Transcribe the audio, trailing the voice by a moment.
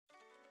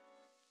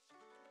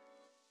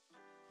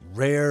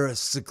Rare,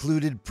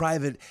 secluded,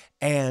 private,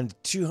 and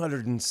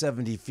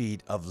 270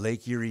 feet of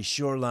Lake Erie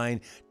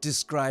shoreline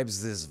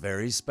describes this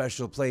very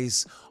special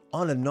place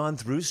on a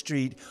non-through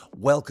street.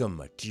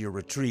 Welcome to your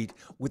retreat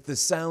with the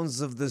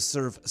sounds of the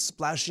surf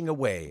splashing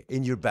away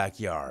in your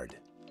backyard.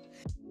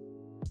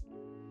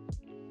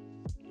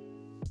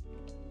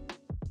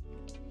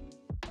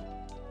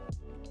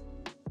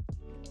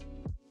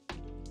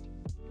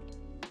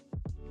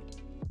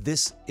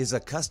 This is a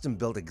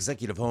custom-built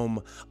executive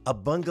home, a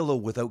bungalow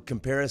without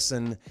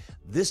comparison.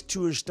 This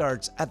tour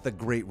starts at the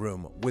great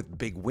room with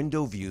big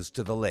window views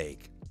to the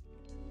lake.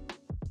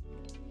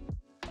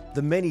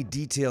 The many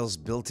details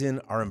built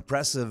in are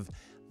impressive.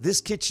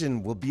 This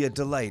kitchen will be a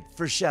delight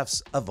for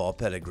chefs of all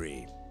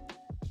pedigree.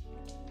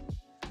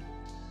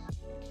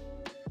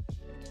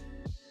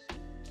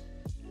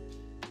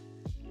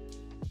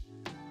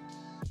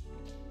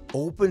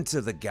 Open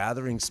to the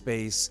gathering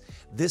space,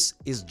 this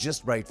is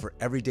just right for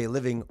everyday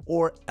living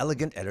or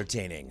elegant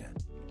entertaining.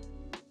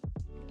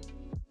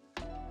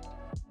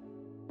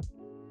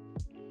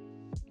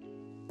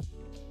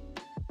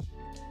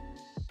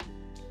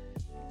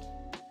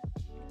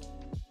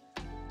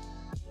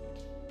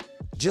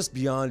 Just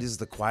beyond is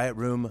the quiet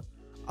room.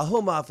 A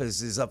home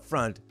office is up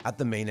front at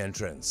the main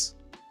entrance.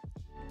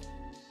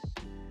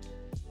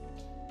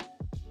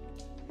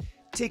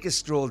 Take a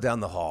stroll down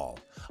the hall.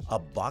 A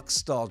box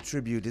stall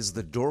tribute is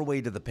the doorway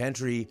to the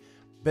pantry.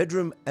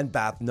 Bedroom and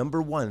bath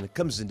number 1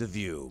 comes into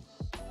view.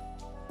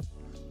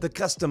 The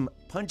custom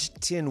punched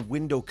tin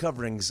window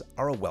coverings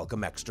are a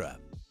welcome extra.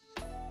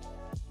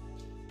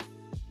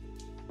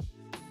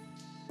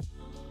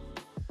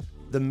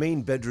 The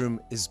main bedroom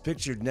is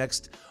pictured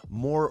next.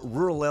 More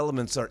rural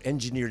elements are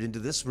engineered into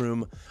this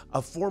room.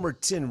 A former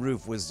tin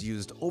roof was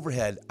used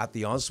overhead at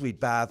the ensuite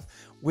bath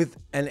with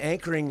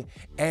anchoring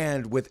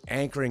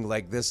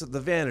like this at the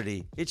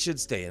vanity, it should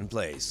stay in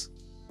place.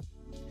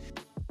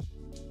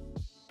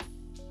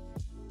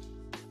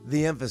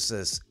 The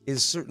emphasis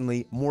is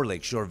certainly more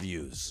lakeshore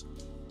views.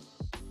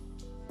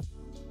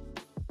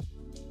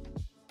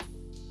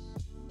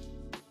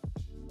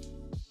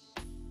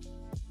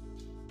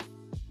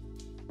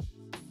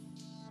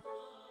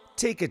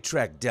 Take a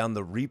trek down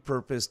the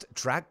repurposed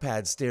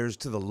trackpad stairs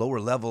to the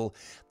lower level.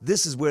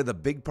 This is where the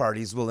big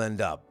parties will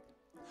end up.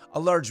 A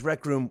large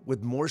rec room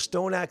with more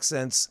stone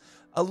accents,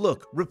 a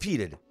look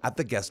repeated at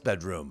the guest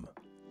bedroom.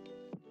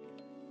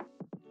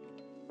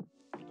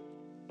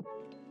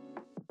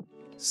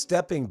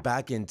 Stepping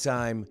back in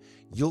time,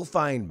 you'll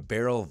find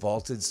barrel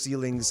vaulted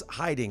ceilings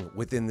hiding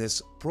within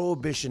this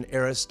Prohibition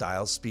era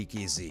style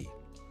speakeasy.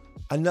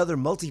 Another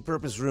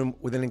multi-purpose room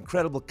with an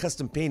incredible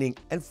custom painting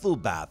and full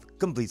bath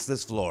completes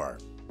this floor.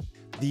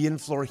 The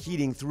in-floor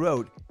heating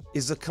throughout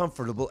is a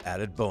comfortable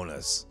added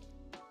bonus.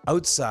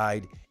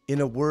 Outside, in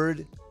a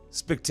word,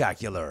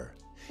 spectacular.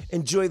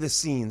 Enjoy the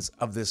scenes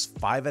of this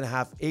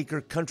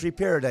 5.5-acre country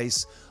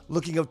paradise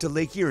looking out to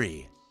Lake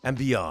Erie and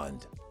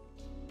beyond.